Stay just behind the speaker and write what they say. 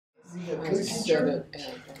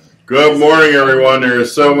Good morning, everyone. There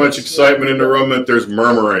is so much excitement in the room that there's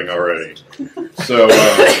murmuring already. So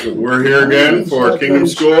we're here again for Kingdom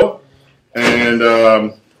School, and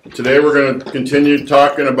today we're going to continue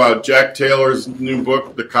talking about Jack Taylor's new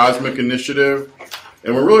book, The Cosmic Initiative.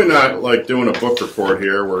 And we're really not like doing a book report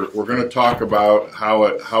here. We're going to talk about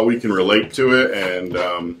how we can relate to it and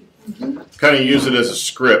kind of use it as a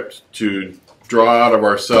script to draw out of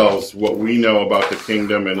ourselves what we know about the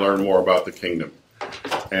kingdom and learn more about the kingdom.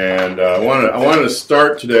 And I wanted to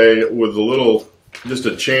start today with just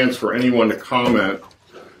a chance for anyone to comment,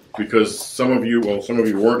 because some of you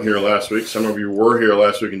weren't here last week. Some of you were here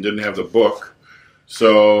last week and didn't have the book.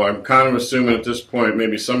 So I'm kind of assuming at this point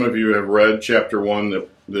maybe some of you have read chapter 1 that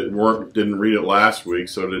didn't read it last week.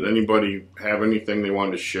 So did anybody have anything they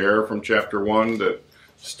wanted to share from chapter 1 that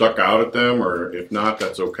stuck out at them? Or if not,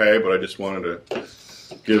 that's okay. But I just wanted to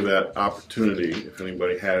give that opportunity if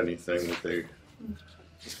anybody had anything that they...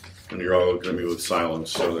 And you're all looking at me with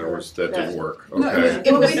silence, so that didn't work. Okay.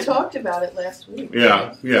 No, we talked about it last week.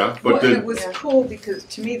 Yeah. But it was cool because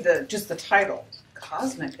to me just the title,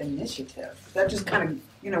 Cosmic Initiative, that just kind of,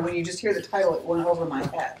 when you just hear the title, it went over my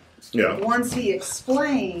head. Yeah. Once he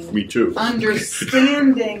explained, me too.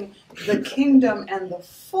 Understanding the kingdom and the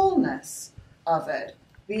fullness of it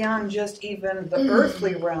beyond just even the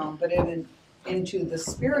earthly realm, but into the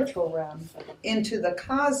spiritual realm, into the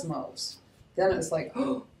cosmos. Then it's like,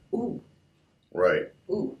 ooh. Right.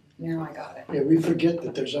 Ooh, now I got it. Yeah, we forget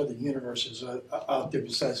that there's other universes out there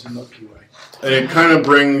besides the Milky Way. And it kind of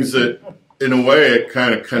brings it, in a way, it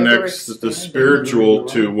kind of connects the spiritual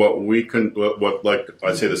to what we can, like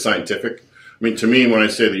I say, the scientific. I mean, to me, when I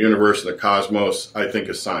say the universe and the cosmos, I think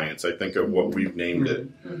of science. I think of what we've named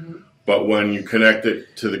it. Mm-hmm. But when you connect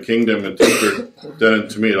it to the kingdom, then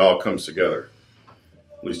to me it all comes together.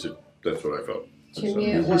 At least that's what I felt. To me,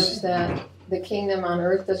 it was that the kingdom on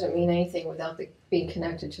earth doesn't mean anything without being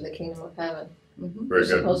connected to the kingdom of heaven. Mm-hmm. They're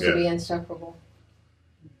supposed to be inseparable.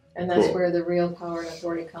 And that's where the real power and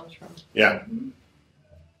authority comes from. Yeah.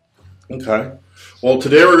 Okay. Well,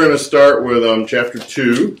 today we're going to start with chapter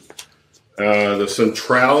 2, the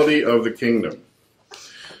centrality of the kingdom.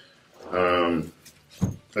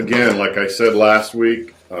 Again, like I said last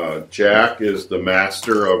week, Jack is the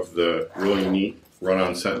master of the really neat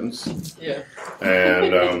run-on sentence. Yeah.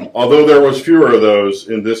 And although there was fewer of those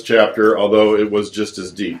in this chapter, although it was just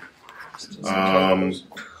as deep. And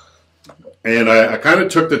I kind of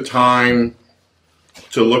took the time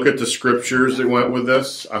to look at the scriptures that went with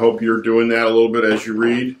this. I hope you're doing that a little bit as you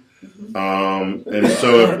read. And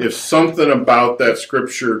so if something about that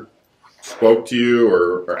scripture spoke to you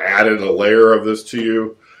or added a layer of this to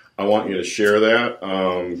you, I want you to share that.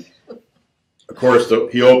 Of course,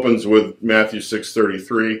 he opens with Matthew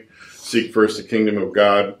 6:33, seek first the kingdom of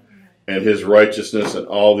God and his righteousness, and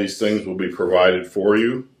all these things will be provided for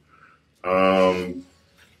you.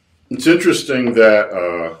 It's interesting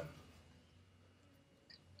that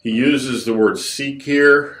he uses the word seek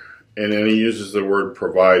here, and then he uses the word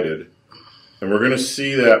provided. And we're going to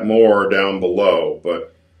see that more down below.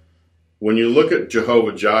 But when you look at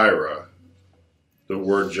Jehovah Jireh, the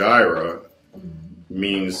word Jireh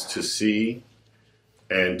means to see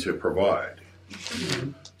and to provide.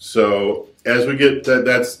 So as we get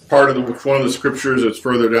that's part of one of the scriptures that's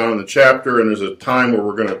further down in the chapter, and there's a time where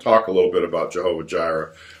we're going to talk a little bit about Jehovah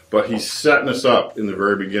Jireh. But he's setting us up in the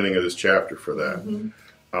very beginning of this chapter for that.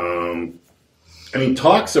 Mm-hmm. And he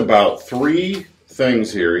talks about 3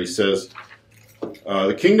 things here. He says,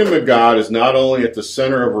 the kingdom of God is not only at the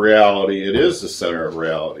center of reality, it is the center of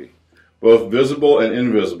reality, both visible and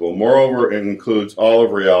invisible. Moreover, it includes all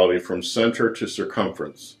of reality from center to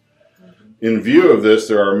circumference. In view of this,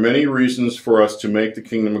 there are many reasons for us to make the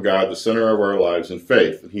kingdom of God the center of our lives in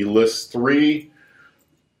faith. And he lists 3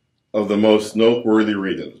 of the most noteworthy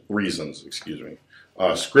reasons.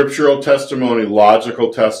 Scriptural testimony,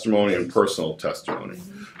 logical testimony, and personal testimony.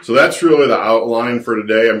 So that's really the outline for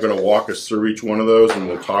today. I'm going to walk us through each one of those, and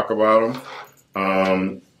we'll talk about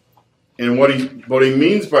them. And what he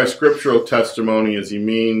means by scriptural testimony is he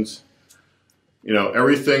means,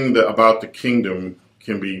 everything about the kingdom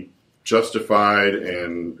can be justified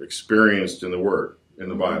and experienced in the Word, in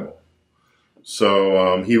the Bible.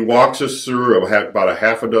 So he walks us through about a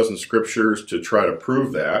half a dozen scriptures to try to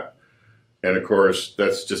prove that. And of course,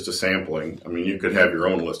 that's just a sampling. I mean, you could have your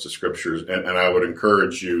own list of scriptures, and I would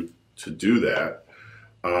encourage you to do that.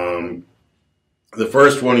 The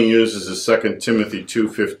first one he uses is 2 Timothy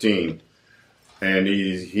 2:15. And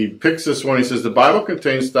he picks this one. He says, the Bible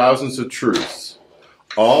contains thousands of truths,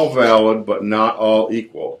 all valid but not all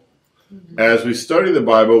equal. As we study the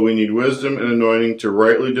Bible, we need wisdom and anointing to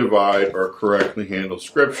rightly divide or correctly handle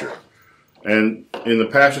Scripture. And in the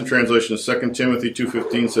Passion Translation, 2 Timothy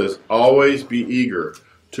 2:15 says, always be eager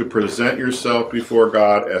to present yourself before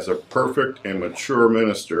God as a perfect and mature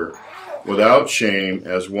minister, without shame,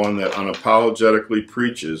 as one that unapologetically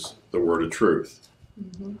preaches the word of truth.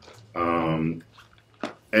 And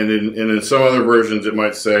in some other versions, it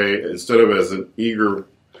might say, instead of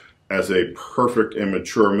as a perfect and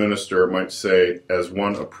mature minister, it might say, as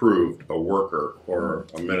one approved, a worker or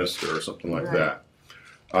a minister or something like that.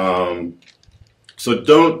 So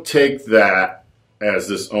don't take that as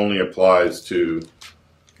this only applies to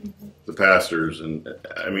the pastors. And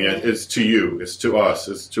I mean, it's to you, it's to us,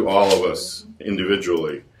 it's to all of us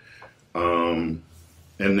individually. And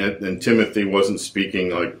Timothy wasn't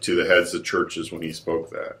speaking like to the heads of churches when he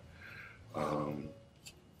spoke that.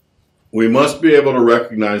 We must be able to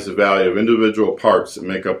recognize the value of individual parts that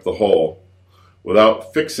make up the whole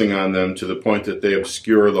without fixing on them to the point that they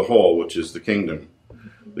obscure the whole, which is the kingdom.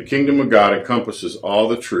 The kingdom of God encompasses all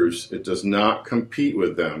the truths. It does not compete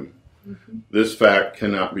with them. This fact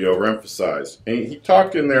cannot be overemphasized. And he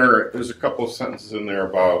talked in there's a couple of sentences in there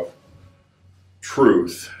about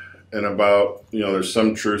truth and about, there's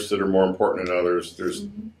some truths that are more important than others.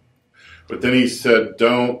 But then he said,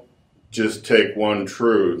 don't just take one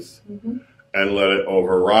truth and let it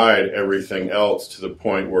override everything else to the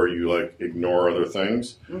point where you ignore other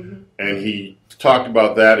things. And he talked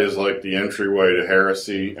about that as like the entryway to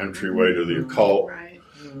heresy, entryway to the occult. Right.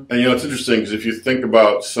 And it's interesting because if you think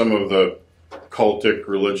about some of the cultic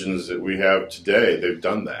religions that we have today, they've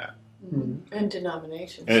done that. And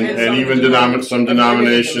denominations. And even some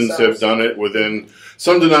denominations have done it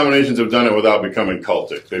some denominations have done it without becoming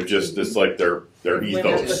cultic. They've just, it's like their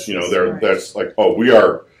ethos, that's like, we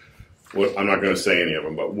are, I'm not going to say any of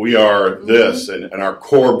them, but we are this, and our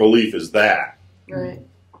core belief is that. Right.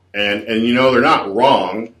 And they're not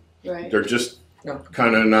wrong. Right. They're just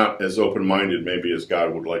kind of not as open-minded maybe as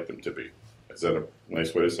God would like them to be. Is that a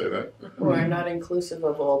nice way to say that? Or not inclusive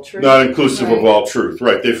of all truth. Not inclusive of all truth,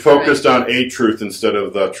 right. They focused on a truth instead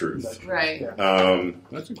of the truth. Right.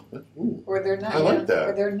 Or they're not. I like that.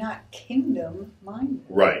 Or they're not kingdom-minded.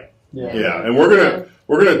 Right. Yeah. And we're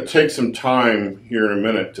gonna take some time here in a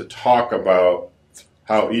minute to talk about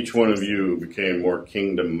how each one of you became more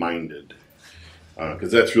kingdom-minded,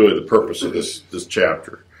 because that's really the purpose of this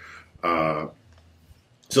chapter.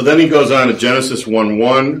 So then he goes on to Genesis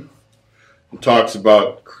 1:1. Talks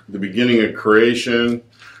about the beginning of creation.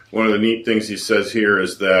 One of the neat things he says here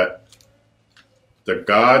is that the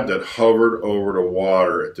God that hovered over the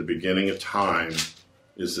water at the beginning of time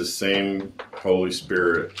is the same Holy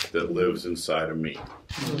Spirit that lives inside of me.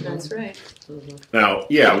 That's right. Now,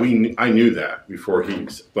 I knew that before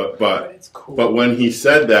but when he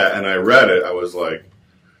said that and I read it, I was like,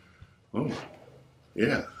 oh,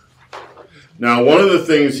 yeah. Now, one of the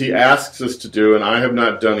things he asks us to do, and I have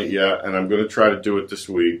not done it yet, and I'm going to try to do it this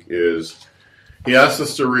week, is he asks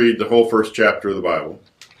us to read the whole first chapter of the Bible.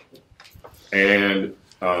 And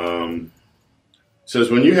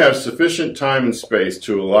says, when you have sufficient time and space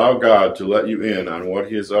to allow God to let you in on what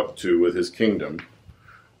he is up to with his kingdom,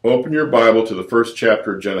 open your Bible to the first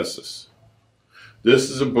chapter of Genesis.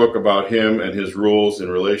 This is a book about him and his rules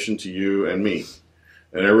in relation to you and me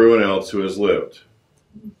and everyone else who has lived.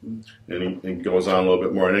 And he goes on a little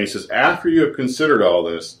bit more. And then he says, after you have considered all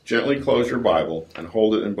this, gently close your Bible and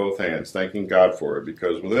hold it in both hands, thanking God for it,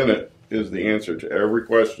 because within it is the answer to every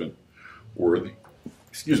question worthy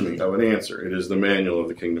of an answer. It is the manual of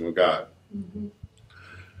the kingdom of God.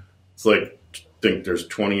 It's like, I think there's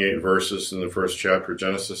 28 verses in the first chapter of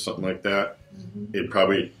Genesis, something like that. It'd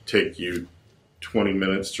probably take you 20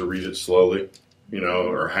 minutes to read it slowly,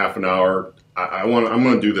 or half an hour. I'm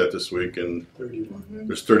going to do that this week, and 31.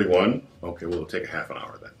 There's 31. Okay, we'll take a half an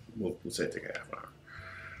hour then. We'll say take a half an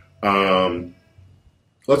hour.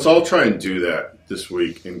 Let's all try and do that this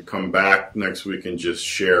week, and come back next week and just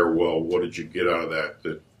share. Well, what did you get out of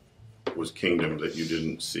that was kingdom that you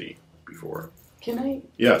didn't see before? Can I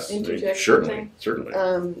interject something?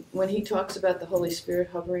 Certainly. When he talks about the Holy Spirit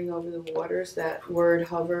hovering over the waters, that word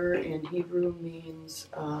hover in Hebrew means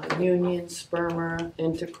union, sperma,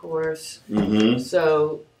 intercourse.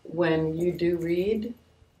 So when you do read,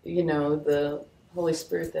 the Holy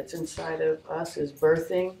Spirit that's inside of us is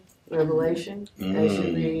birthing revelation. As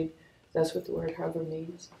you read, that's what the word hover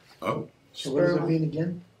means. Oh. So what does it mean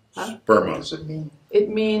again? Huh? Sperma. What does it mean? It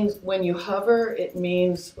means when you hover, it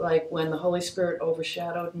means like when the Holy Spirit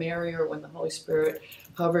overshadowed Mary, or when the Holy Spirit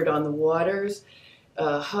hovered on the waters.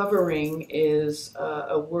 Hovering is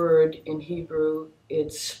a word in Hebrew.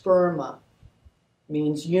 It's sperma.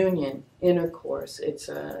 means union, intercourse. It's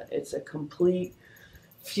a complete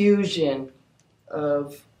fusion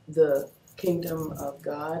of the kingdom of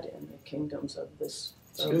God and the kingdoms of this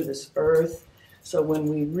earth. So when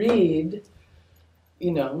we read,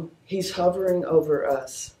 he's hovering over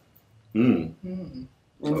us. And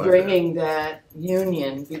bringing that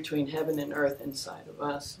union between heaven and earth inside of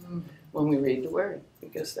us when we read the word,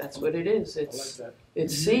 because that's what it is. It's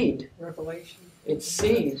seed. Revelation. It's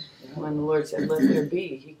seed. When the Lord said, "Let there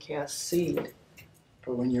be," He cast seed.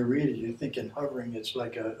 But when you read it, you're thinking hovering. It's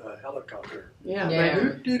like a helicopter. Yeah.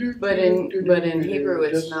 But in Hebrew,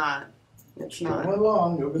 it's not. It's not. Going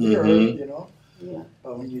along over the earth, Yeah.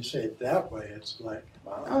 But when you say it that way, it's like,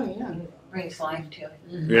 wow. Oh yeah. Brings life to it.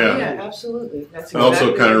 Yeah. Yeah, absolutely. That's it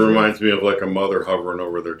also kind of reminds me of like a mother hovering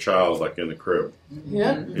over their child, like in the crib.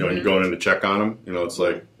 Yeah. And you're going in to check on them. It's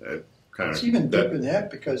like kind of. It's even deeper than that,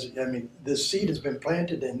 because the seed has been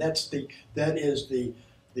planted, and that is the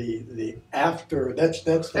after. That's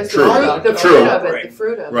the True. fruit of it. The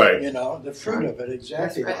fruit of it. Right. The fruit of it,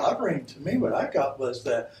 exactly. Right. The hovering, to me, what I got was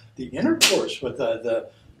the intercourse with the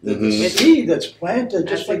seed that's planted,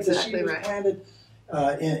 just like the exactly seed was planted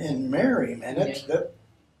in Mary, man.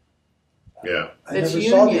 Yeah. I It's never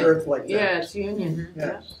saw the union. earth like that. Yeah, it's union.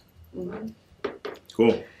 Yes.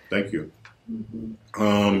 Cool. Thank you.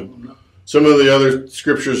 Some of the other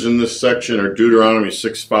scriptures in this section are Deuteronomy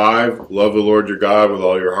 6:5. Love the Lord your God with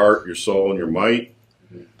all your heart, your soul, and your might.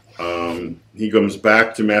 He comes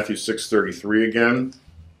back to Matthew 6:33 again.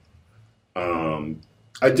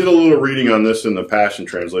 I did a little reading on this in the Passion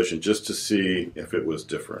Translation just to see if it was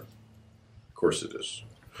different. Of course it is.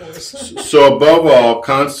 So above all,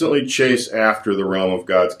 constantly chase after the realm of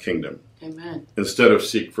God's kingdom. Amen. Instead of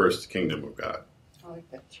seek first the kingdom of God. I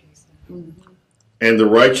like that, chase. And the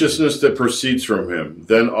righteousness that proceeds from him.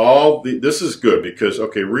 Then this is good because,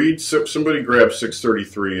 read, somebody grab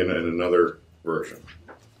 633 in another version,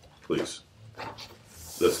 please.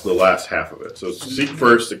 That's the last half of it. So seek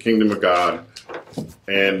first the kingdom of God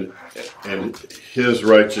and his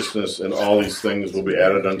righteousness, and all these things will be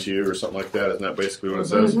added unto you, or something like that. Isn't that basically what it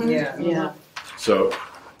says? Yeah. So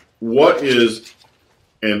what is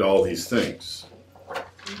and all these things?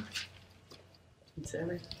 It's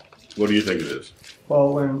everything. What do you think it is?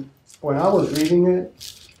 Well, when I was reading it,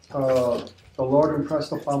 the Lord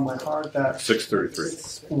impressed upon my heart that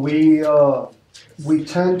 633. we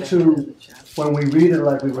tend to, when we read it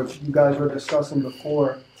like you guys were discussing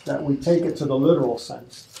before, that we take it to the literal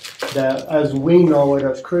sense. That as we know it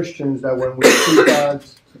as Christians, that when we see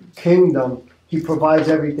God's kingdom, He provides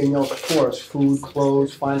everything else for us: food,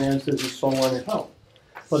 clothes, finances, and so on, and health.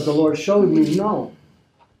 But the Lord showed me, no.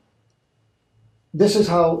 This is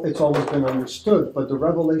how it's always been understood, but the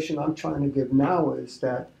revelation I'm trying to give now is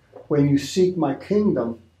that when you seek my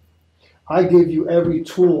kingdom, I give you every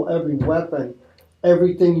tool, every weapon,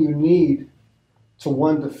 everything you need to,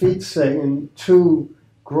 1, defeat Satan, 2,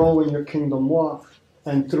 grow in your kingdom walk,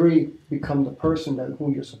 and 3, become the person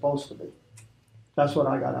who you're supposed to be. That's what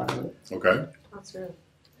I got out of it. Okay. That's good.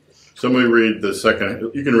 Somebody read the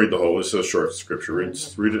second. You can read the whole. This is a short scripture. Read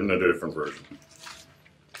it in a different version.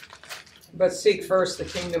 But seek first the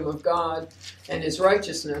kingdom of God and his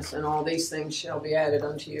righteousness, and all these things shall be added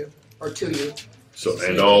unto you, or to you. So,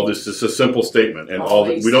 and all this is a simple statement, and we don't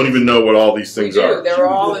things. even know what all these things We do. are. They're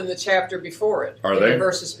all in the chapter before it. Are in they? The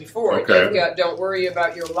verses before it. Okay. You've got, don't worry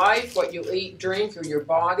about your life, what you eat, drink, or your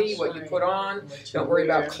body, what you put on. Don't worry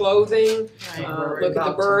about clothing. Look at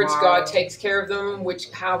the birds. tomorrow. God takes care of them.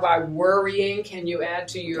 How by worrying can you add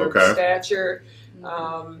to your stature?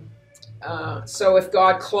 So if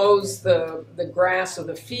God clothes the grass of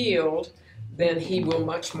the field, then he will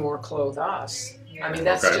much more clothe us. I mean,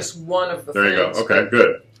 that's just one of the things. There you go. Okay, right?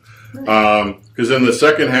 good. Because in the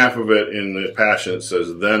second half of it, in the Passion, it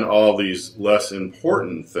says, then all these less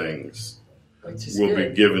important things will be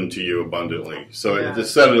given to you abundantly. So it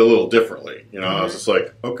just said it a little differently. I was just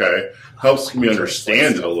like, okay, helps me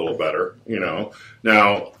understand it a little better.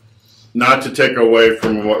 Now, not to take away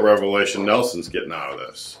from what Revelation Nelson's getting out of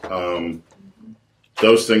this.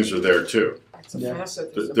 Those things are there too.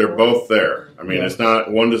 They're both there. I mean, it's not,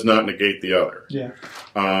 one does not negate the other. Yeah.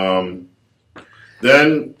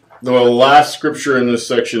 Then the last scripture in this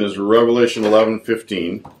section is Revelation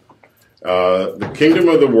 11:15. The kingdom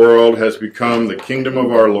of the world has become the kingdom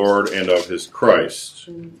of our Lord and of his Christ.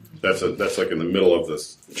 That's like in the middle of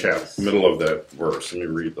this chapter, middle of that verse. Let me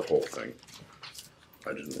read the whole thing.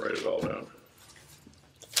 I didn't write it all down.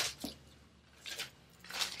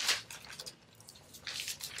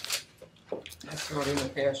 not in the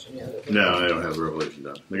Passion yet. No, they don't have the Revelation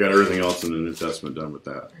done. They got everything else in the New Testament done with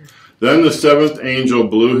that. Then the seventh angel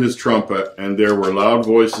blew his trumpet, and there were loud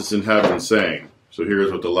voices in heaven saying, so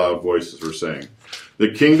here's what the loud voices were saying.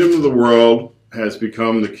 The kingdom of the world has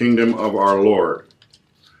become the kingdom of our Lord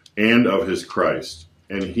and of his Christ,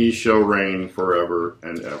 and he shall reign forever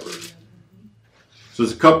and ever. So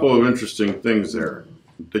there's a couple of interesting things there.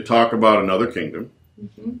 They talk about another kingdom.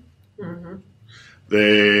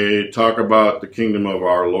 They talk about the kingdom of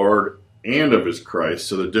our Lord and of his Christ,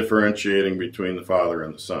 so the differentiating between the Father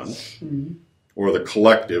and the Son, or the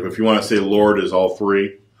collective. If you want to say Lord is all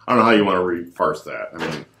three, I don't know how you want to parse that.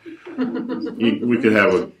 I mean, we could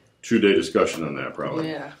have a 2-day discussion on that probably.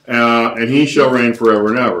 Yeah. And he shall reign forever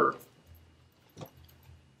and ever.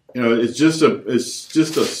 You know, it's just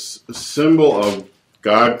a symbol of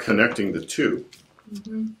God connecting the two.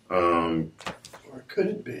 Or could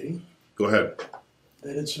it be? Go ahead.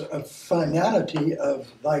 That it's a finality of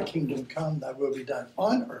thy kingdom come, thy will be done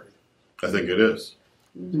on earth. I think it is.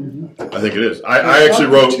 I think it is. I actually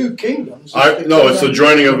wrote two kingdoms. It's the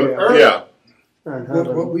joining of yeah.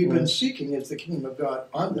 What we've been seeking is the kingdom of God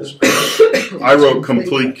on this earth. I wrote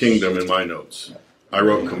complete kingdom in my notes. I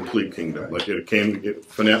wrote complete kingdom. Like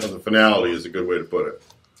the finality is a good way to put it.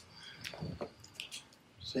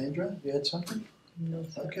 Sandra, you had something? No.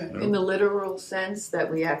 Okay. In the literal sense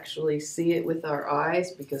that we actually see it with our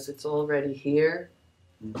eyes because it's already here.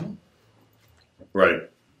 Right.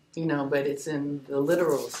 You know, but it's in the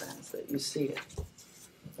literal sense that you see it.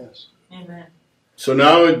 Yes. Amen. So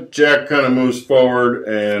now Jack kind of moves forward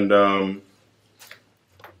and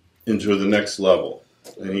into the next level.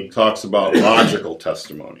 And he talks about logical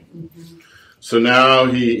testimony. So now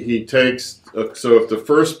he takes, so if the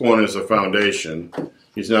first one is a foundation,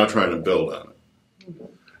 he's now trying to build on it.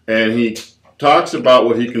 And he talks about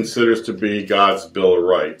what he considers to be God's Bill of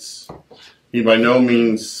Rights. He by no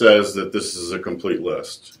means says that this is a complete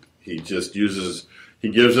list. He just he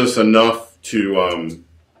gives us enough to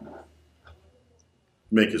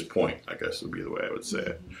make his point, I guess would be the way I would say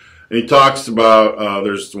it. And he talks about,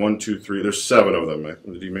 there's 1, 2, 3, there's 7 of them.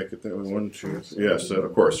 Did he make it there? 1, 2, 3. Yes,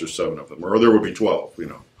 of course, there's 7 of them. Or there would be 12, you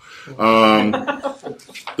know.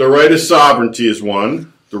 The right of sovereignty is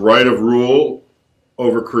one. The right of rule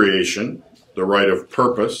over creation. The right of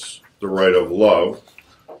purpose. The right of love.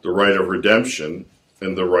 The right of redemption.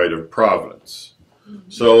 And the right of providence.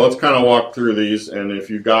 So let's kind of walk through these. And if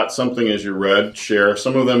you got something as you read, share.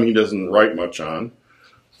 Some of them he doesn't write much on.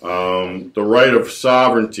 The right of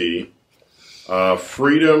sovereignty,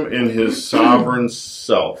 freedom in his sovereign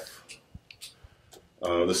self.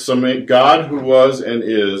 God who was and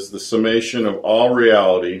is the summation of all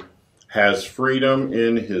reality has freedom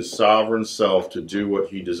in his sovereign self to do what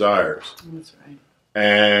he desires. That's right.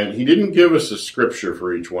 And he didn't give us a scripture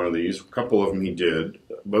for each one of these. A couple of them he did.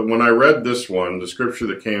 But when I read this one, the scripture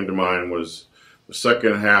that came to mind was the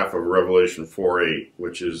second half of Revelation 4:8,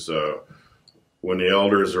 which is when the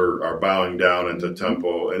elders are bowing down at the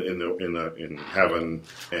temple in heaven,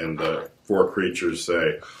 and the 4 creatures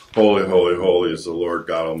say, "Holy, holy, holy is the Lord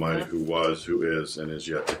God Almighty, who was, who is, and is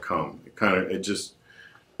yet to come."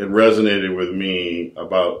 It resonated with me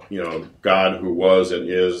about, you know, God who was and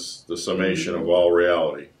is the summation of all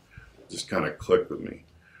reality. It just kind of clicked with me.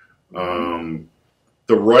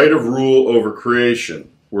 The right of rule over creation.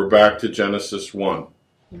 We're back to Genesis 1.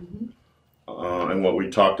 And what we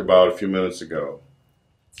talked about a few minutes ago.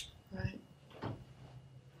 Right.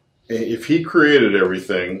 If he created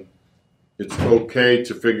everything, it's okay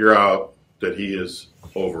to figure out that he is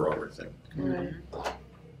over everything. Right.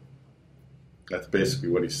 That's basically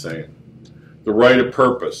what he's saying. The right of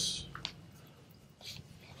purpose.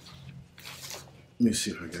 Let me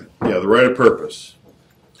see if I get it. Yeah, the right of purpose.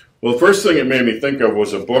 Well, the first thing it made me think of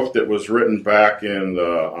was a book that was written back in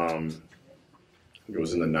the, I think it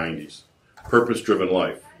was in the 90s. Purpose-Driven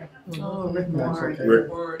Life. Oh, Rick Warren.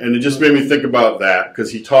 Okay. And it just made me think about that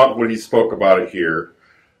because he spoke about it here,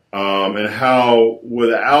 and how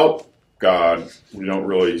without God we don't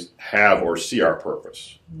really have or see our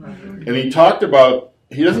purpose. And he talked about,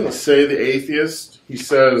 he doesn't say the atheist, he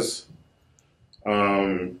says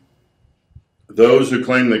those who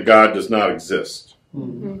claim that God does not exist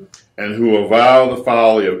and who avow the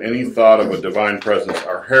folly of any thought of a divine presence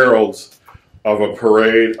are heralds of a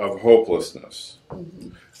parade of hopelessness.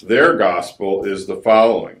 Their gospel is the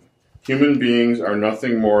following. Human beings are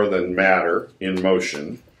nothing more than matter in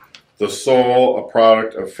motion, the soul a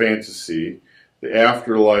product of fantasy, the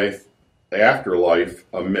afterlife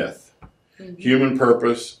a myth, human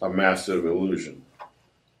purpose a massive illusion.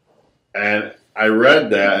 And I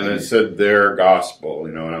read that and it said their gospel,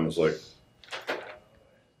 you know, and I was like,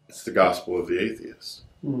 It's the gospel of the atheist.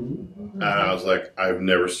 And I was like, I've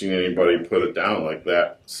never seen anybody put it down like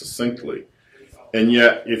that succinctly. And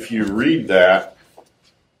yet, if you read that,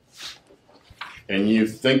 and you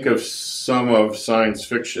think of some of science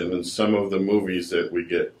fiction and some of the movies that we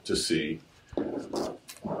get to see,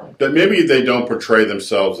 that maybe they don't portray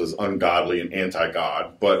themselves as ungodly and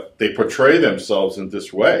anti-God, but they portray themselves in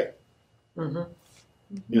this way. You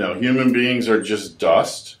know, human beings are just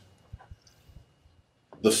dust.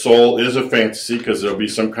 The soul is a fantasy because there'll be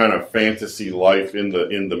some kind of fantasy life in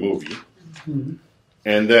the movie.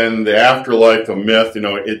 And then the afterlife, a myth, you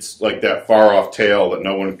know, it's like that far-off tale that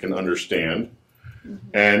no one can understand.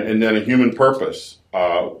 And then a human purpose,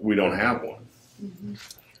 we don't have one.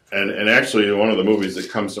 And actually, one of the movies that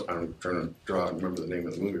comes, I'm trying to remember the name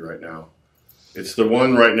of the movie right now. It's the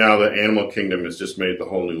one right now that Animal Kingdom has just made the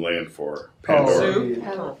whole new land for.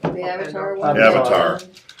 Pandora. The Avatar one? Avatar.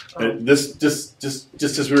 And this, just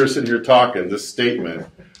as we were sitting here talking, this statement,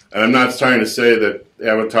 and I'm not trying to say that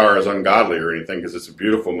Avatar is ungodly or anything, because it's a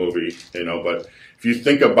beautiful movie, you know, but if you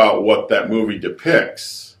think about what that movie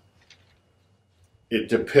depicts, it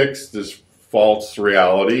depicts this false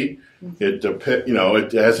reality. It it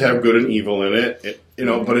does have good and evil in it, you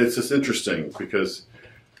know, but it's just interesting because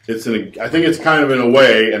I think it's kind of in a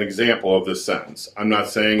way an example of this sentence. I'm not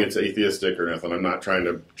saying it's atheistic or nothing. I'm not trying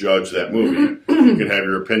to judge that movie. You can have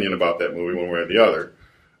your opinion about that movie one way or the other.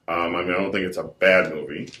 I mean, I don't think it's a bad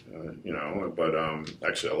movie, you know, but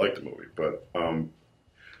actually I like the movie. But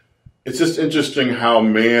it's just interesting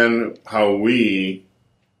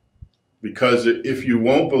because if you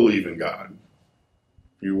won't believe in God,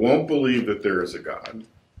 you won't believe that there is a God,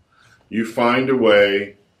 you find a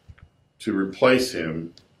way to replace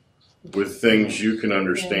him with things you can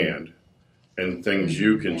understand and things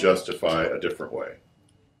you can justify a different way.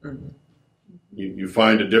 You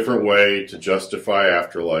find a different way to justify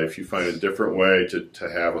afterlife. You find a different way to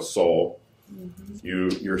have a soul.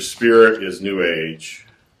 Your spirit is New Age.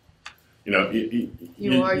 You know,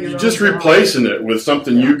 you're just replacing it with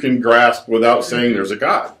something you can grasp without saying there's a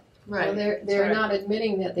God. Right. Well, they're not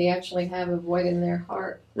admitting that they actually have a void in their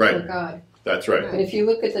heart for God. That's right. But if you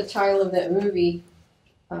look at the title of that movie,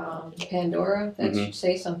 Pandora, that should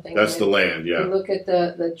say something. That's the land, yeah. You look at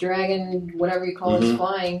the dragon, whatever you call it,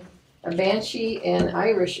 flying. A banshee and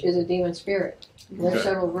Irish is a demon spirit. And there's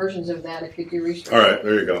several versions of that if you do research. All right,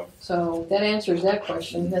 there you go. So that answers that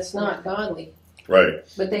question. That's not godly. Right.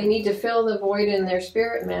 But they need to fill the void in their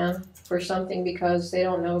spirit man for something because they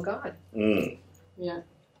don't know God. Yeah.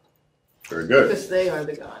 Very good. Because they are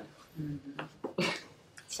the God.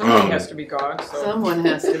 Somebody has to be God. So. Someone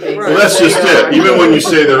has to be. Well, that's just it. Even when you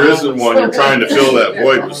say there isn't one, you're trying to fill that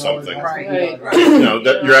void with something. Right. You know,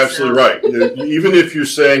 you're absolutely right. Even if you're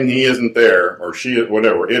saying he isn't there, or she,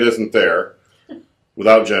 whatever, it isn't there,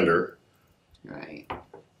 without gender, right?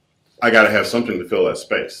 I got to have something to fill that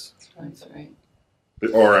space. That's right.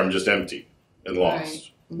 Or I'm just empty and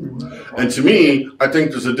lost. Right. And to me, I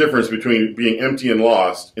think there's a difference between being empty and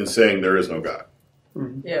lost and saying there is no God.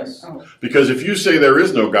 Yes. Because if you say there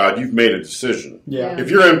is no God, you've made a decision. Yeah. If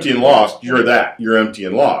you're empty and lost, you're that. You're empty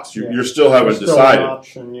and lost. You still haven't decided.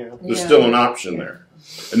 Option, yeah. There's still an option there.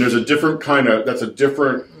 And there's a different kind of, that's a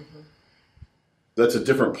different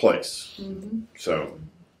place. So,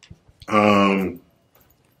 where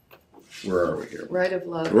are we here? Right of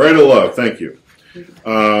love. Right of love, thank you.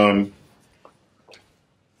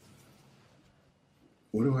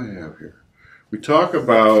 What do I have here? We talk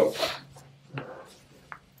about,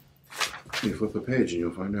 you flip a page and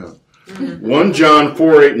you'll find out. 1 John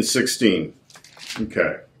 4, 8, and 16.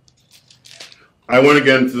 Okay. I went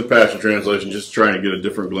again to the Passion Translation just trying to get a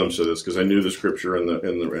different glimpse of this because I knew the scripture in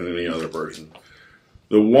any other version.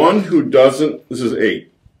 The one who doesn't, this is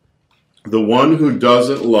 8. The one who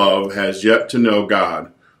doesn't love has yet to know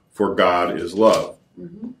God, for God is love.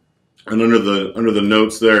 And under the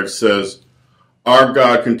notes there it says, our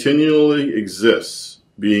God continually exists,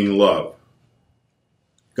 being love.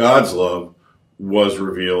 God's love was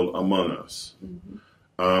revealed among us.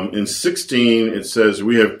 In 16, it says,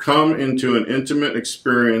 we have come into an intimate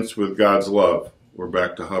experience with God's love. We're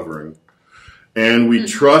back to hovering. And we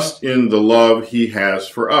trust in the love he has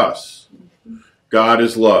for us. God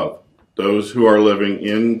is love. Those who are living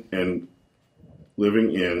in, and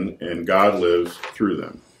God lives through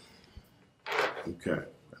them. Okay,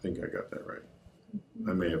 I think I got that right.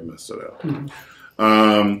 I may have messed it up.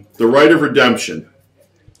 The right of redemption.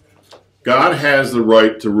 God has the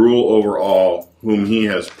right to rule over all whom he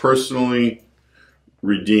has personally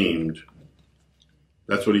redeemed.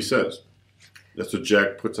 That's what he says. That's what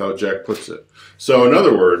Jack puts it. So in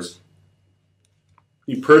other words,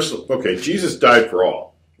 Jesus died for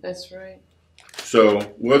all. That's right. So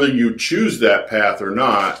whether you choose that path or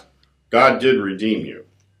not, God did redeem you.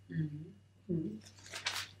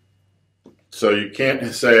 So you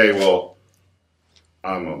can't say, well,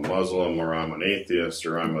 I'm a Muslim or I'm an atheist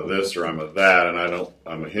or I'm a this or I'm a that and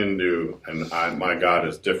I'm a Hindu and my God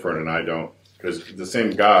is different and I don't, because the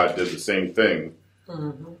same God did the same thing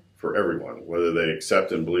for everyone, whether they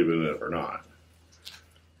accept and believe in it or not.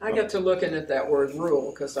 I got to looking at that word rule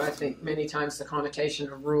because I think many times the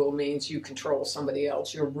connotation of rule means you control somebody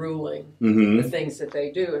else. You're ruling the things that they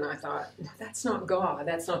do. And I thought, that's not God.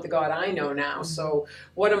 That's not the God I know now. So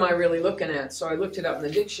what am I really looking at? So I looked it up in the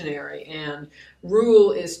dictionary. And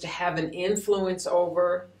rule is to have an influence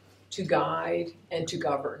over, to guide, and to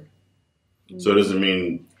govern. So it doesn't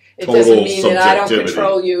mean it total doesn't mean that I don't subjectivity.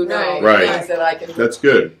 control you. No, Right. It means that I can. That's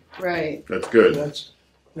good. Right. That's good.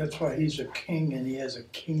 That's why he's a king and he has a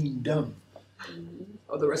kingdom.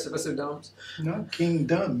 Oh, the rest of us are dumb. Not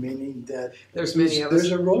kingdom, meaning that There's many of us.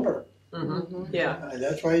 there's a ruler. Yeah.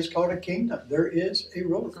 That's why he's called a kingdom. There is a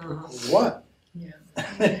ruler. What? Yeah.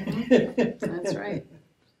 That's right.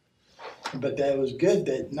 But that was good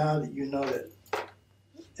that now that you know that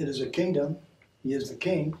it is a kingdom, he is the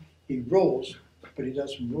king, he rules, but he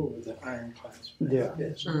doesn't rule with an ironclad. Yeah.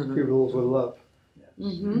 Yes. He rules with love.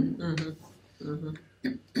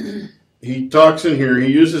 He talks in here,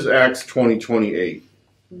 he uses Acts 20:28.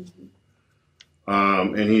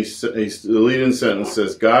 And the lead-in sentence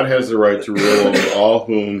says, God has the right to rule over all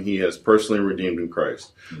whom he has personally redeemed in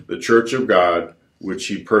Christ, the church of God, which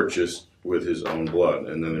he purchased with his own blood.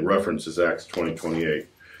 And then the reference is Acts 20:28.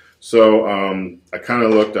 So I kind of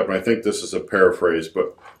looked up, and I think this is a paraphrase,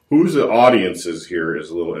 but who's the audience is here is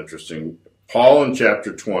a little interesting. Paul in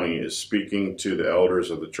chapter 20 is speaking to the elders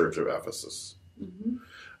of the church of Ephesus.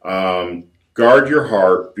 Guard your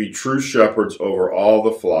heart, be true shepherds over all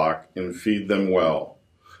the flock, and feed them well.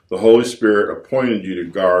 The Holy Spirit appointed you to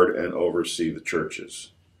guard and oversee the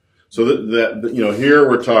churches. So that here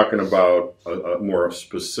we're talking about a more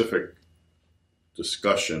specific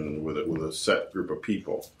discussion with a set group of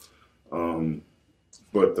people,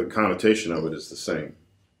 but the connotation of it is the same.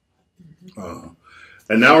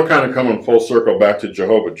 And now we're kind of coming full circle back to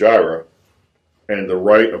Jehovah Jireh and the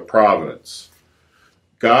right of providence.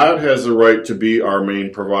 God has the right to be our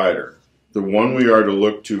main provider, the one we are to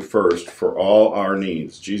look to first for all our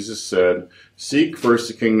needs. Jesus said, seek first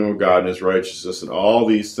the kingdom of God and his righteousness, and all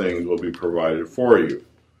these things will be provided for you.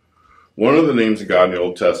 One of the names of God in the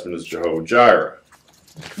Old Testament is Jehovah Jireh.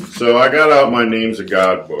 So I got out my Names of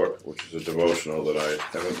God book, which is a devotional that I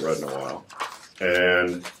haven't read in a while,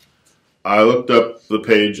 and I looked up the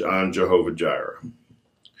page on Jehovah Jireh.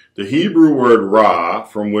 The Hebrew word Ra,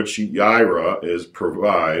 from which Jireh is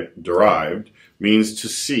derived, means to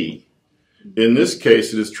see. In this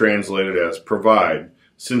case, it is translated as provide.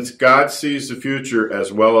 Since God sees the future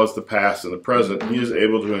as well as the past and the present, he is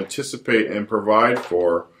able to anticipate and provide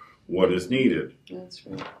for what is needed. That's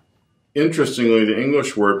right. Interestingly, the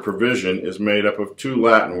English word provision is made up of two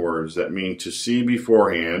Latin words that mean to see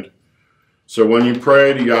beforehand. So when you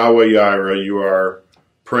pray to Yahweh Jireh, you are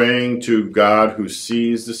praying to God who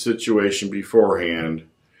sees the situation beforehand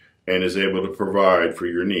and is able to provide for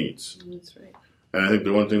your needs. That's right. And I think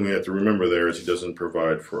the one thing we have to remember there is he doesn't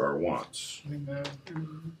provide for our wants.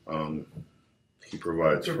 He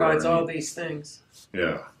provides for our all needs. these things.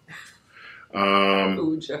 Yeah.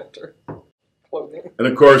 Food, shelter, clothing. And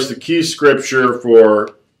of course, the key scripture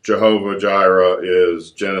for Jehovah Jireh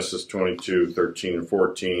is Genesis 22:13 and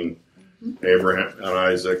 14. Abraham and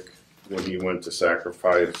Isaac, when he went to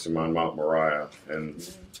sacrifice him on Mount Moriah. And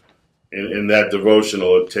in that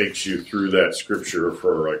devotional, it takes you through that scripture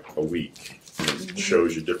for like a week. It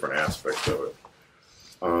shows you different aspects of it.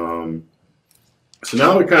 So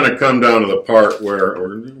now we kind of come down to the part where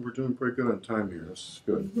we're doing pretty good on time here. This is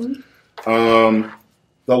good.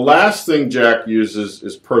 The last thing Jack uses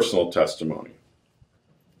is personal testimony.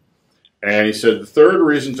 And he said, the third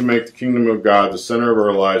reason to make the kingdom of God the center of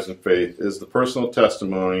our lives and faith is the personal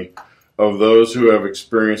testimony of those who have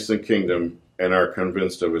experienced the kingdom and are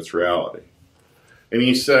convinced of its reality. And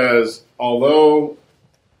he says, although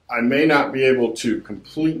I may not be able to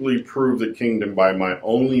completely prove the kingdom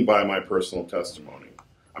only by my personal testimony,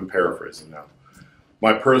 I'm paraphrasing now,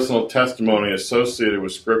 my personal testimony associated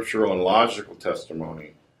with scriptural and logical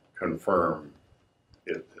testimony confirm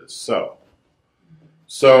it is so.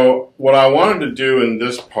 So what I wanted to do in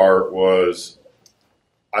this part was,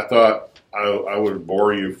 I thought I would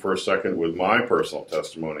bore you for a second with my personal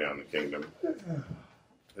testimony on the kingdom.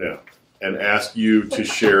 Yeah. And ask you to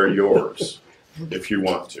share yours if you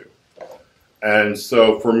want to. And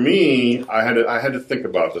so for me, I had to think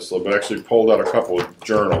about this a little bit. I actually pulled out a couple of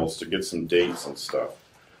journals to get some dates and stuff.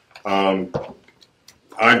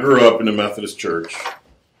 I grew up in the Methodist Church,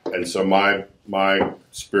 and so my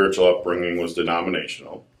spiritual upbringing was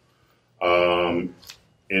denominational. And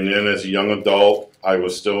then as a young adult, I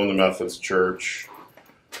was still in the Methodist Church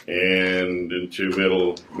and into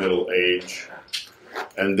middle age.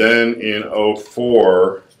 And then in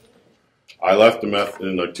 2004, I left the Methodist,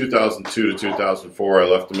 in like 2002 to 2004, I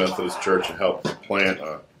left the Methodist Church and helped plant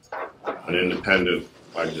an independent,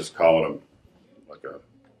 I just call it like a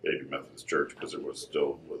baby Methodist church because it was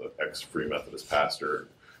still with an ex-Free Methodist pastor,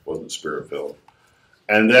 wasn't Spirit-filled.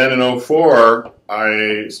 And then in 2004,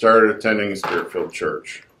 I started attending a Spirit-filled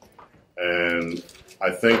church. And I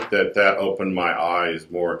think that opened my eyes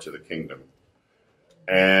more to the kingdom.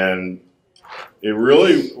 And it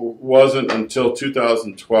really wasn't until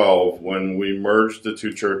 2012 when we merged the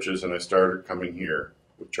two churches and I started coming here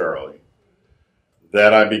with Charlie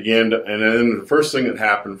that I began to, and then the first thing that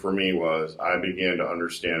happened for me was I began to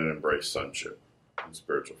understand and embrace sonship and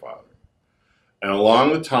spiritual father. And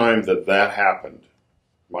along the time that happened,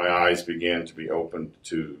 my eyes began to be opened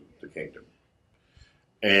to the kingdom.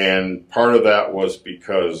 And part of that was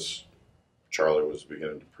because Charlie was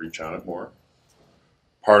beginning to preach on it more.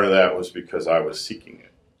 Part of that was because I was seeking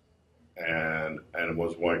it, and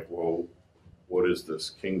was like, well, what is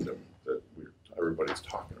this kingdom that everybody's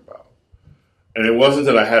talking about? And it wasn't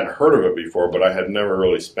that I hadn't heard of it before, but I had never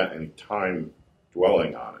really spent any time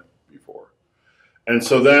dwelling on it before. And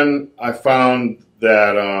so then I found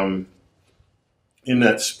that in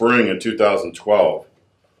that spring of 2012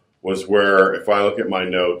 was where, if I look at my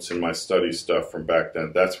notes and my study stuff from back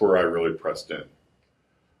then, that's where I really pressed in.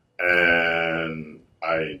 And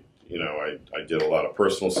I did a lot of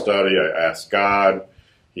personal study. I asked God.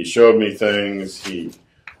 He showed me things. He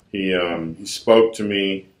spoke to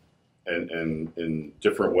me in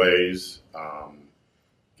different ways.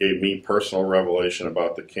 Gave me personal revelation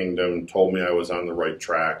about the kingdom. Told me I was on the right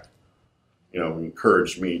track.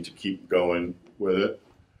 Encouraged me to keep going with it.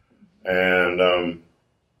 And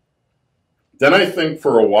then I think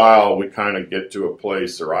for a while we kind of get to a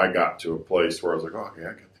place, or I got to a place where I was like, oh, okay,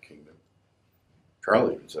 I get the kingdom.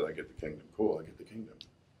 Charlie even said, I get the kingdom. Cool, I get the kingdom.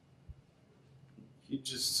 You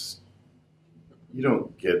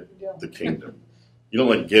don't get the kingdom. You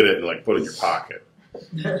don't get it and put it in your pocket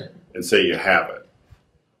and say you have it.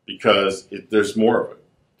 Because there's more of it.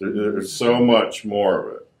 There's so much more of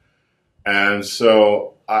it. And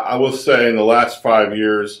so I will say in the last 5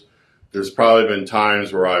 years, there's probably been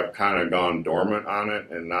times where I've kind of gone dormant on it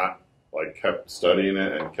and not kept studying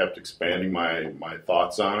it and kept expanding my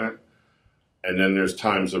thoughts on it. And then there's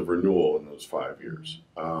times of renewal in those 5 years.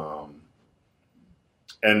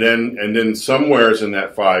 And then somewheres in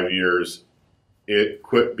that 5 years, it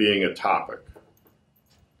quit being a topic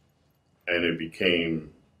and it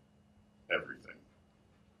became everything.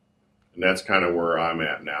 And that's kind of where I'm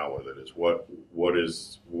at now with it, is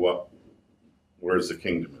where's the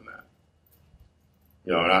kingdom in that?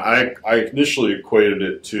 And I initially equated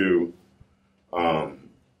it to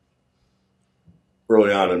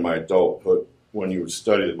early on in my adulthood when you would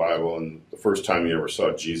study the Bible and the first time you ever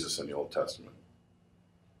saw Jesus in the Old Testament.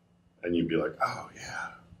 And you'd be like, oh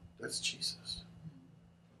yeah, that's Jesus.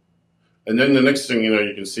 And then the next thing you know,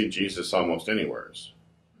 you can see Jesus almost anywhere.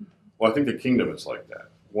 Well, I think the kingdom is like that.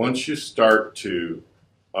 Once you start to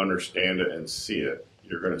understand it and see it,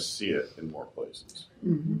 you're going to see it in more places.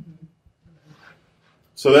 Mm-hmm.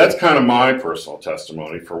 So that's kind of my personal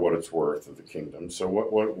testimony for what it's worth of the kingdom. So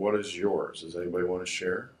what is yours? Does anybody want to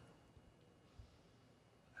share?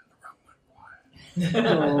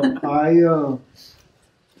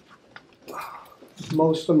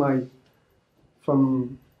 Most of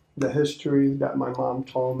from the history that my mom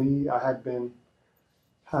told me, I had been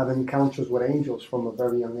having encounters with angels from a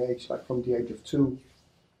very young age, from the age of 2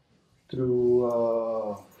 through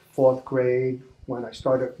 4th grade, when I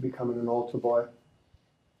started becoming an altar boy.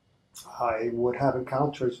 I would have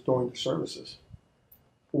encounters during the services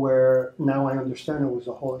where now I understand it was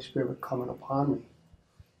the Holy Spirit coming upon me.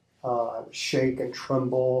 I would shake and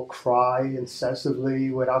tremble, cry incessantly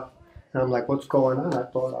and I'm like, what's going on? I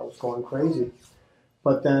thought I was going crazy.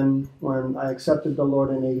 But then when I accepted the Lord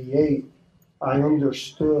in 88, I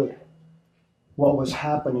understood what was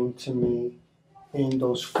happening to me in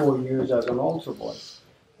those 4 years as an altar boy.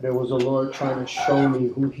 There was the Lord trying to show me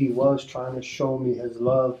who He was, trying to show me His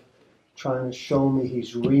love, trying to show me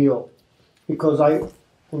He's real. Because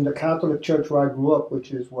in the Catholic Church where I grew up,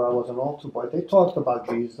 which is where I was an altar boy, they talked about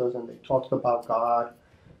Jesus and they talked about God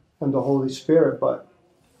and the Holy Spirit, but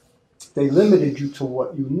they limited you to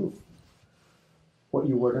what you knew. what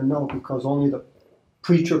you were to know, because only the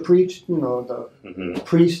preacher preached, the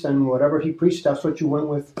priest and whatever he preached, that's what you went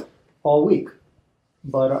with all week.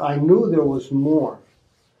 But I knew there was more.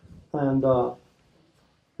 And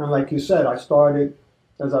like you said, I started,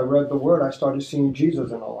 as I read the Word, I started seeing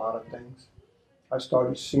Jesus in a lot of things. I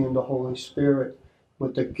started seeing the Holy Spirit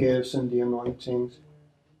with the gifts and the anointings.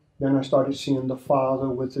 Then I started seeing the Father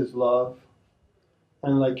with His love.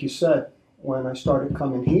 And like you said, when I started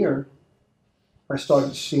coming here, I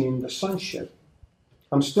started seeing the sonship.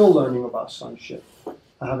 I'm still learning about sonship.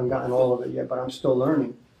 I haven't gotten all of it yet, but I'm still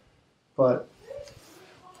learning. But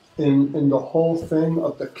in the whole thing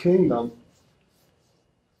of the kingdom,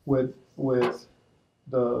 with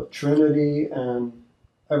the Trinity and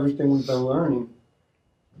everything we've been learning,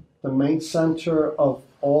 the main center of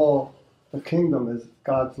all the kingdom is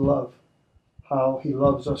God's love. How He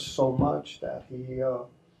loves us so much that He'll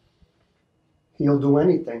do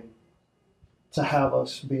anything to have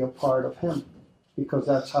us be a part of Him, because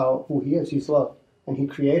that's who He is. He's love, and He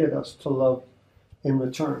created us to love in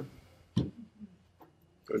return.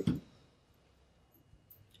 Good.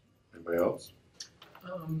 Anybody else?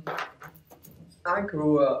 I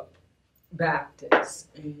grew up Baptist,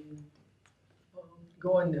 and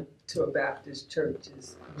going to a Baptist church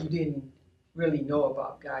is, you didn't really know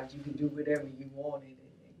about God. You could do whatever you wanted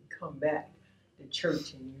and come back to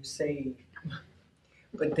church and you're saved.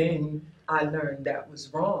 But then I learned that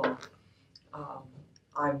was wrong.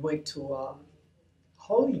 I went to a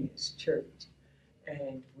holiness church,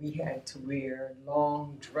 and we had to wear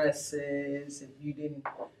long dresses. If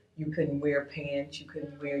you couldn't wear pants, you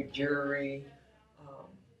couldn't wear jewelry.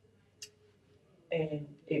 And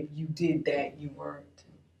if you did that, you weren't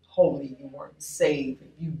holy, you weren't saved. If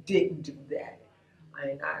you didn't do that.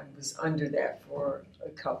 And I was under that for a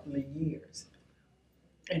couple of years.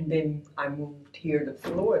 And then I moved here to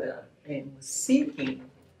Florida and was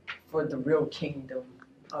seeking for the real kingdom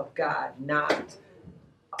of God, not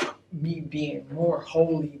me being more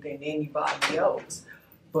holy than anybody else.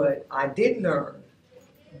 But I did learn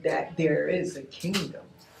that there is a kingdom,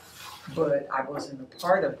 but I wasn't a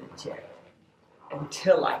part of it yet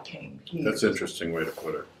until I came here. That's an interesting way to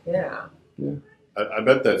put it. Yeah. I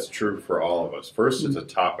bet that's true for all of us. First, it's a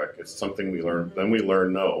topic. It's something we learn. Then we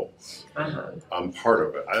learn, no, I'm part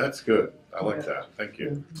of it. That's good. I like that. Thank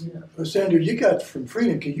you. Yeah. Well, Sandra, you got from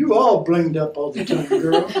freedom, because you all blinged up all the time,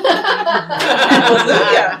 girl.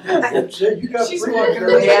 Hallelujah. You got She's freedom,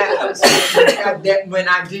 girl. Yeah. That when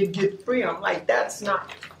I did get free, I'm like, that's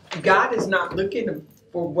not, God is not looking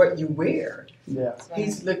for what you wear. Yeah.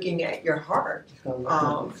 He's looking at your heart.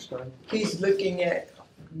 He's looking at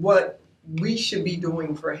what we should be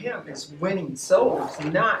doing for Him is winning souls,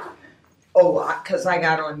 not, because I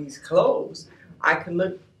got on these clothes, I can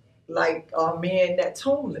look like a man that's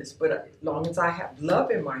homeless. But as long as I have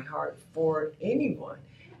love in my heart for anyone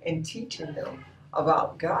and teaching them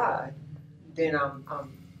about God, then I'm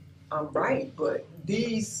right. But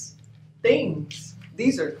these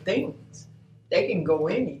are things. They can go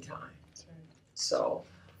anytime. So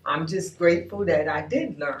I'm just grateful that I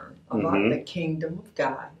did learn about the kingdom of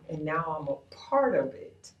God, and now I'm a part of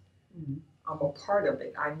it. I'm a part of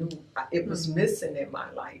it. I knew it was missing in my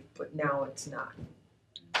life, but now it's not.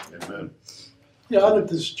 Amen. Yeah, I look at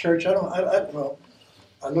this church. I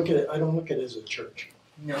look at it. I don't look at it as a church.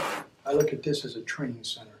 No. I look at this as a training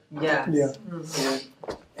center. Yes. Yeah.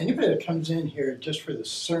 And anybody that comes in here just for the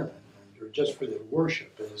sermon or just for the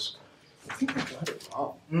worship I think they got it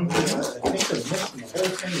wrong. I think they're missing the whole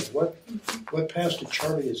thing of what Pastor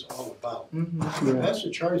Charlie is all about.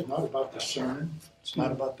 Pastor Charlie is not about the sermon. It's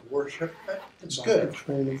not about the worship. It's good,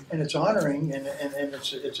 and it's honoring, and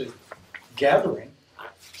it's a gathering.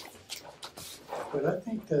 But I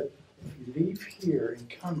think that if you leave here and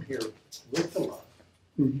come here with the love,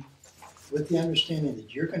 with the understanding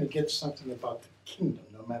that you're going to get something about the kingdom,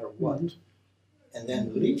 no matter what, and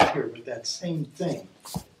then leave here with that same thing,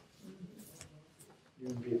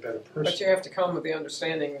 you're going to be a better person. But you have to come with the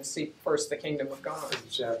understanding and seek first the kingdom of God.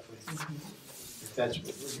 Exactly. If that's what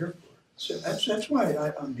we're here for. So that's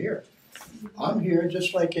why I'm here. I'm here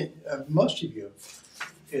just like most of you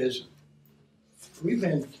is.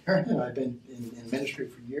 Karen and I have been in ministry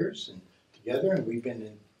for years and together, and we've been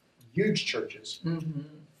in huge churches.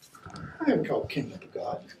 I haven't called Kingdom of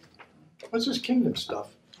God. What's this kingdom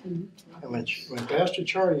stuff? And when Pastor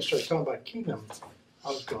Charlie started talking about kingdom, I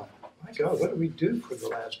was going, my God, what did we do for the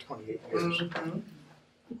last 28 years?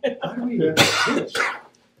 How do we do this?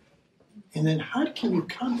 And then how can you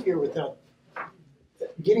come here without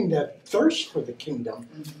getting that thirst for the kingdom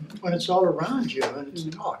when it's all around you and it's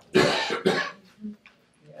taught?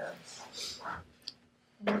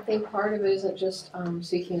 I think part of it isn't just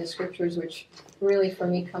seeking the scriptures, which really for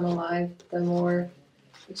me come alive the more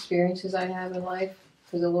experiences I have in life,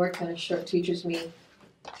 because the Lord kind of teaches me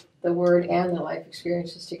the word and the life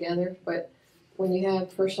experiences together. But when you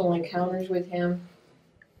have personal encounters with Him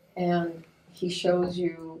and He shows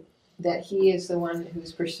you that He is the one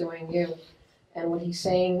who's pursuing you, and what He's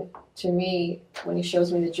saying to me when He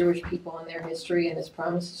shows me the Jewish people and their history and His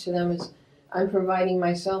promises to them is, I'm providing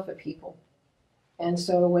myself a people. And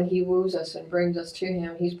so when He woos us and brings us to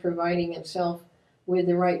Him, He's providing Himself with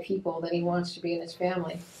the right people that He wants to be in His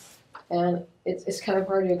family. And it's kind of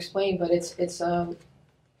hard to explain, but it's the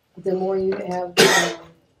more you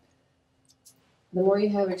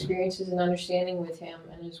have experiences and understanding with Him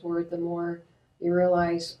and His Word, the more you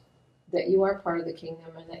realize that you are part of the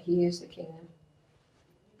kingdom and that He is the kingdom.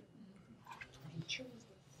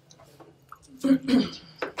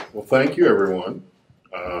 Well, thank you, everyone.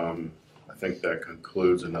 I think that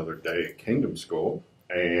concludes another day at Kingdom School.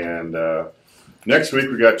 And next week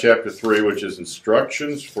we got chapter 3, which is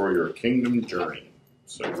instructions for your kingdom journey.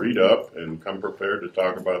 So read up and come prepared to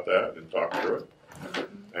talk about that and talk through it.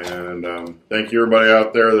 And thank you, everybody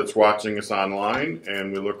out there that's watching us online.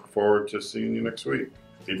 And we look forward to seeing you next week.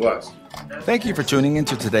 Be blessed. Thank you for tuning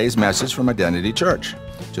into today's message from Identity Church.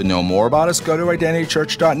 To know more about us, go to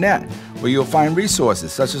identitychurch.net, where you'll find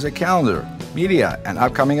resources such as a calendar, media, and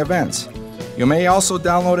upcoming events. You may also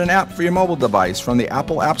download an app for your mobile device from the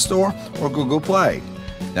Apple App Store or Google Play.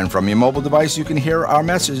 Then from your mobile device, you can hear our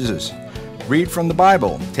messages, read from the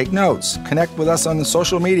Bible, take notes, connect with us on the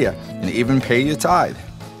social media, and even pay your tithe.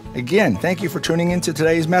 Again, thank you for tuning into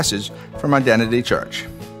today's message from Identity Church.